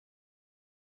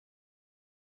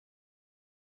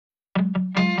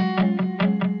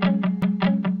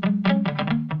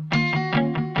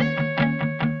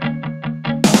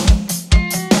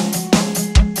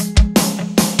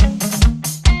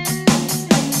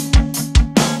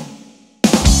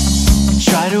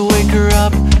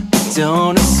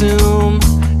Don't assume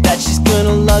that she's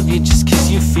gonna love you just cause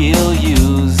you feel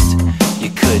used. You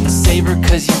couldn't save her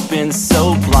cause you've been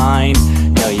so blind.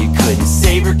 No, you couldn't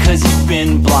save her cause you've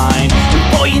been blind. And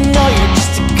boy, you know you're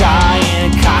just a guy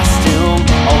in a costume,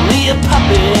 only a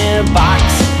puppet in a box,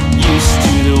 used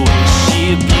to the way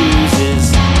she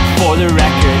abuses. For the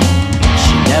record,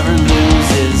 she never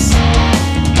loses.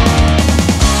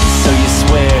 So you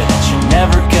swear that you're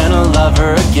never gonna love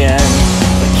her again,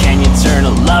 but can you turn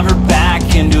a lover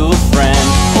back into a friend?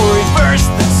 Or reverse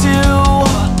the two?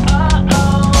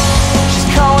 She's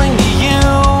calling to you.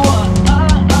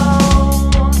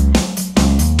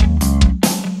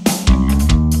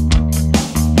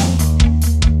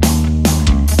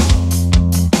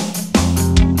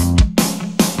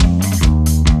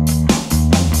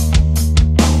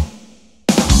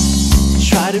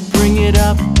 Try to bring it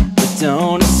up, but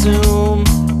don't assume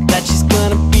that she's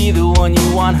gonna be the one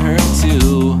you want her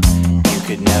to. You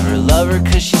could never love her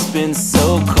cause she's been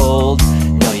so cold.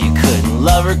 No, you couldn't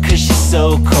love her cause she's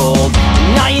so cold.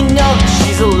 And now you know that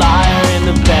she's a liar in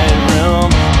the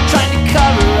bedroom, trying to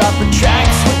cover up her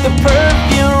tracks with the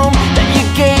perfume that you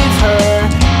gave her.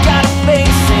 Got a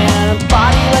face and a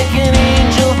body like an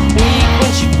angel, weak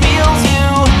when she feels you.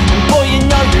 And boy, you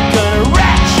know you're gonna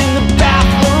ratch in the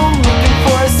bathroom, looking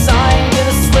for a sign,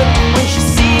 gonna slip when she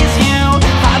sees you.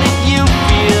 How did you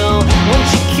feel when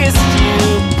she kissed you,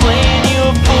 playing you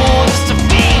a fool just to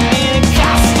be in a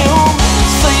costume?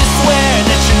 So you swear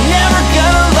that you're never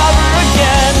gonna love her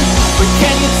again, but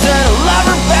can you turn a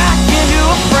lover back into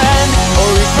a friend? Or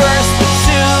reverse the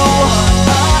two?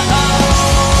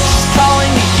 She's calling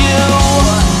to you.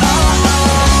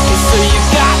 So you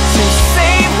got to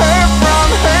save her from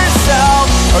herself,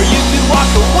 or you could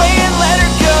walk away and let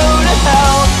her go to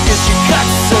hell. Cause you cut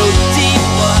so deep,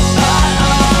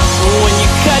 when you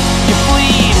cut you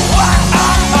bleed.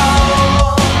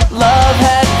 Love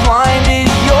had blinded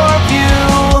your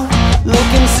view. Look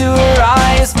into her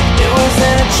eyes, it was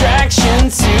an attraction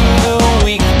to the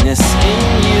weakness in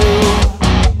you.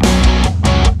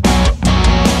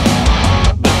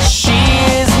 But she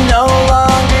is no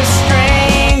longer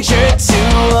stranger to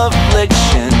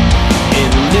affliction in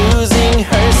losing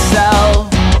herself.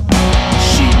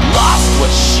 She lost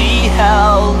what she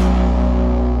held.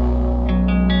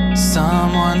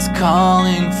 Someone's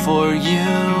calling for you.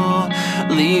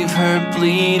 Leave her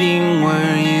bleeding.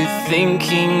 Were you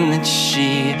thinking that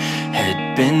she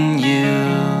had been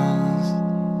used?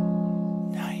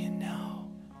 Now you know.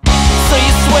 So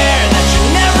you swear that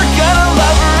you're never gonna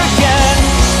love her again,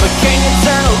 but can you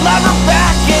turn a lover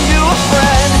back into a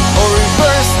friend? Or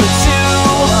reverse the two?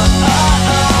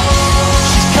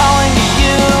 She's calling to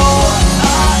you.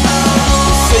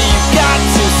 So you got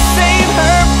to save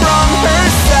her from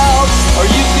herself, or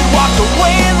you could walk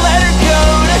away and let her go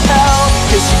to hell.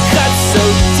 Cause you cut so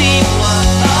deep,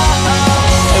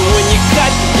 and when you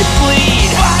cut you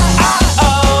bleed.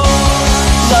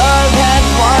 Love had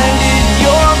blinded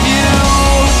your view.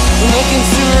 Look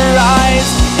into her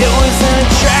eyes, it was an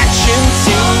attraction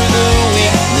to the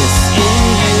weakness in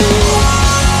you.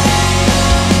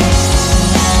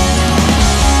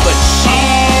 But she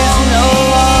is no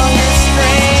longer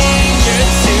stranger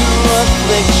to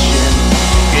affliction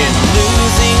in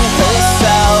losing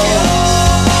herself.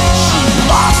 She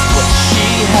lost what she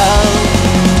held.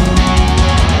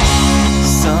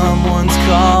 Someone's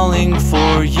calling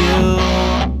for you.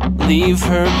 Leave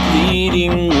her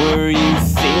bleeding. Were you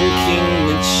thinking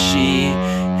that she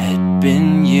had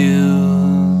been used?